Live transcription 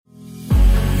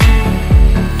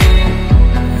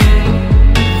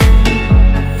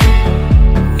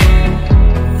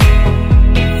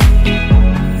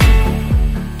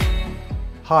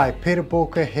Hi, Peter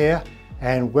Borker here,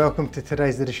 and welcome to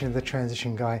today's edition of The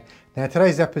Transition Guy. Now,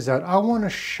 today's episode, I want to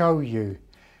show you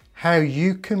how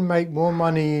you can make more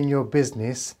money in your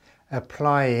business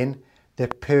applying the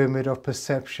pyramid of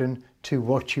perception to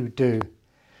what you do.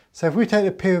 So if we take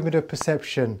the pyramid of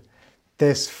perception,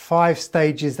 there's 5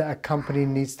 stages that a company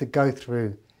needs to go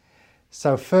through.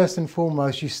 So first and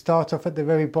foremost, you start off at the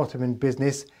very bottom in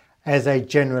business as a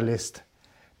generalist.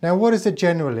 Now, what is a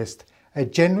generalist? A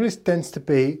generalist tends to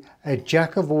be a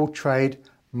jack of all trade,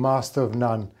 master of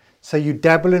none. So you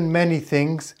dabble in many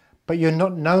things, but you're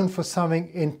not known for something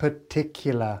in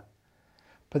particular.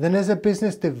 But then as a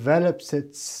business develops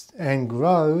and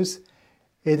grows,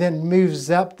 it then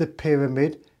moves up the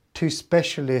pyramid to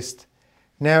specialist.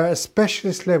 Now at a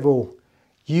specialist level,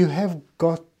 you have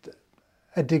got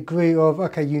a degree of,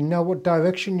 okay, you know what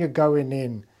direction you're going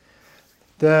in.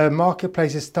 The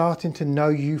marketplace is starting to know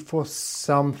you for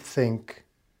something,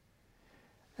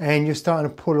 and you're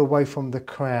starting to pull away from the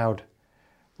crowd.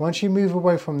 Once you move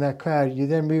away from that crowd, you're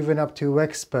then moving up to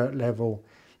expert level.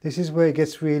 This is where it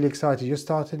gets really exciting. You're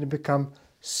starting to become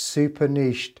super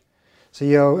niched. So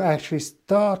you're actually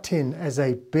starting as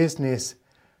a business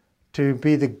to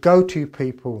be the go-to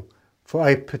people for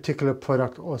a particular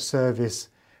product or service,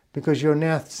 because you're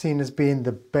now seen as being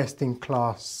the best in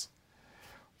class.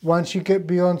 Once you get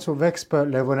beyond sort of expert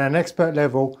level, and at an expert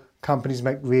level, companies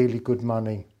make really good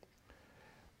money,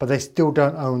 but they still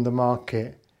don't own the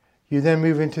market. You then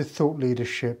move into thought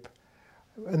leadership.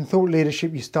 In thought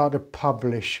leadership, you start to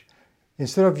publish.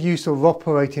 Instead of you sort of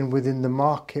operating within the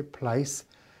marketplace,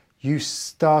 you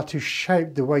start to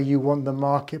shape the way you want the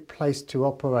marketplace to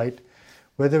operate,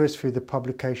 whether it's through the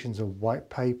publications of white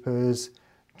papers,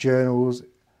 journals.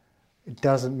 It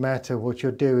doesn't matter. What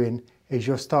you're doing is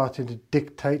you're starting to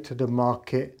dictate to the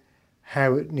market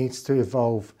how it needs to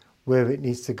evolve, where it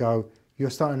needs to go. You're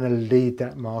starting to lead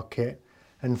that market.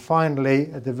 And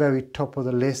finally, at the very top of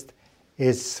the list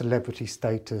is celebrity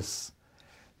status.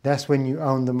 That's when you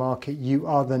own the market. You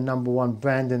are the number one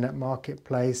brand in that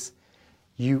marketplace.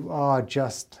 You are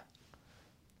just,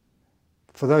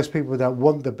 for those people that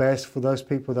want the best, for those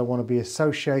people that want to be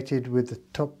associated with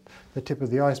the tip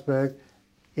of the iceberg,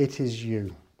 it is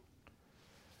you.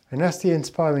 And that's the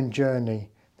inspiring journey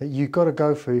that you've got to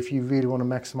go through if you really want to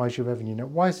maximize your revenue. Now,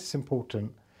 why is this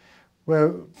important?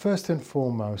 Well, first and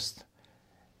foremost,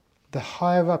 the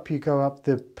higher up you go up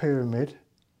the pyramid,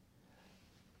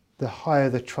 the higher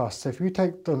the trust. So if we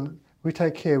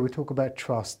talk about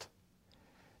trust.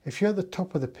 If you're at the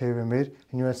top of the pyramid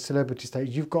and you're at celebrity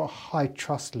stage, you've got a high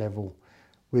trust level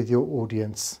with your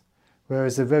audience.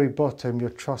 Whereas at the very bottom, your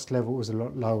trust level is a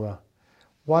lot lower.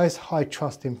 Why is high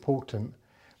trust important?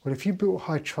 Well, if you build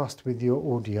high trust with your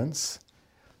audience,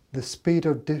 the speed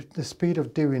of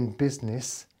doing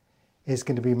business is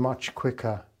going to be much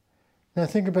quicker. Now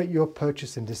think about your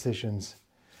purchasing decisions.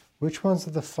 Which ones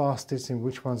are the fastest and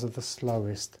which ones are the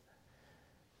slowest?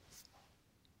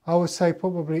 I would say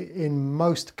probably in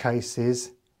most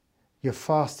cases, your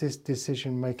fastest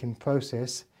decision-making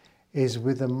process is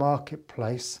with a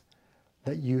marketplace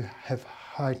that you have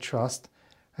high trust,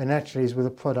 and actually is with a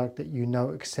product that you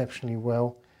know exceptionally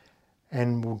well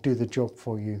and will do the job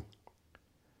for you.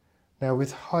 Now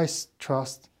with high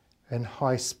trust and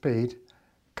high speed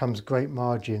comes great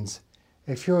margins.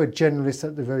 If you're a generalist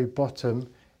at the very bottom,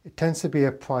 it tends to be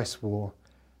a price war.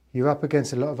 You're up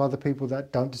against a lot of other people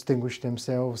that don't distinguish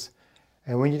themselves,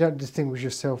 and when you don't distinguish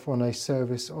yourself on a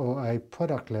service or a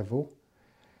product level,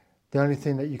 the only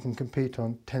thing that you can compete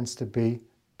on tends to be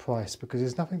price, because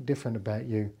there's nothing different about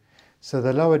you. So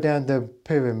the lower down the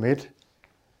pyramid,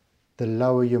 the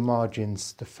lower your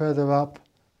margins. The further up,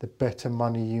 the better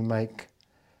money you make.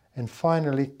 And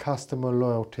finally, customer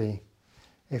loyalty.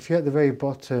 If you're at the very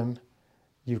bottom,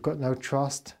 you've got no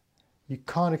trust, you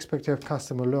can't expect to have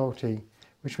customer loyalty,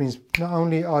 which means not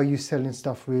only are you selling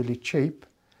stuff really cheap,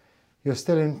 you're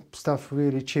selling stuff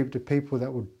really cheap to people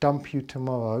that will dump you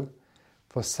tomorrow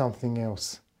for something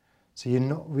else. So you're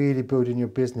not really building your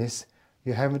business,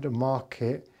 you're having to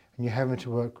market and you're having to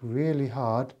work really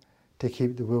hard to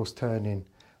keep the wheels turning.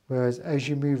 Whereas as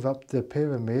you move up the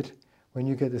pyramid, when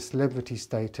you get the celebrity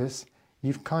status,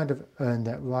 you've kind of earned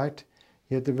that right.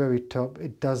 You're at the very top,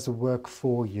 it does the work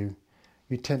for you.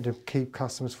 You tend to keep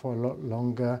customers for a lot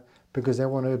longer because they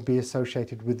want to be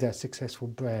associated with that successful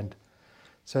brand.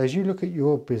 So as you look at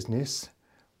your business,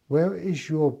 where is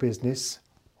your business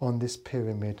on this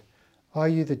pyramid? Are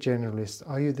you the generalist?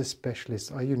 Are you the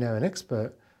specialist? Are you now an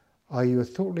expert? Are you a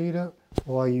thought leader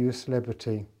or are you a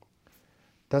celebrity?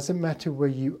 Doesn't matter where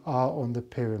you are on the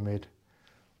pyramid.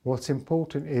 What's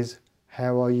important is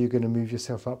how are you going to move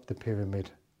yourself up the pyramid?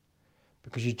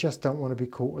 because you just don't want to be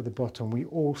caught at the bottom. We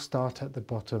all start at the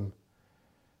bottom,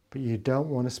 but you don't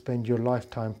want to spend your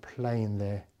lifetime playing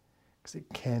there because it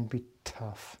can be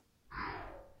tough.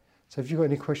 So if you've got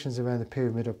any questions around the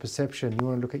pyramid of perception, you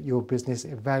want to look at your business,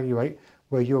 evaluate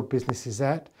where your business is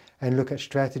at, and look at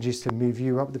strategies to move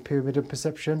you up the pyramid of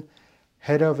perception,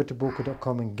 head over to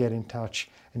Bulka.com and get in touch.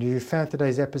 And if you found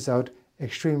today's episode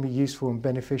extremely useful and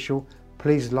beneficial,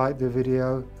 please like the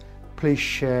video, please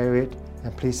share it,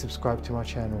 and please subscribe to my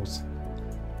channels.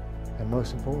 And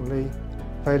most importantly,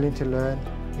 failing to learn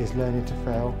is learning to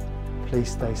fail.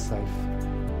 Please stay safe.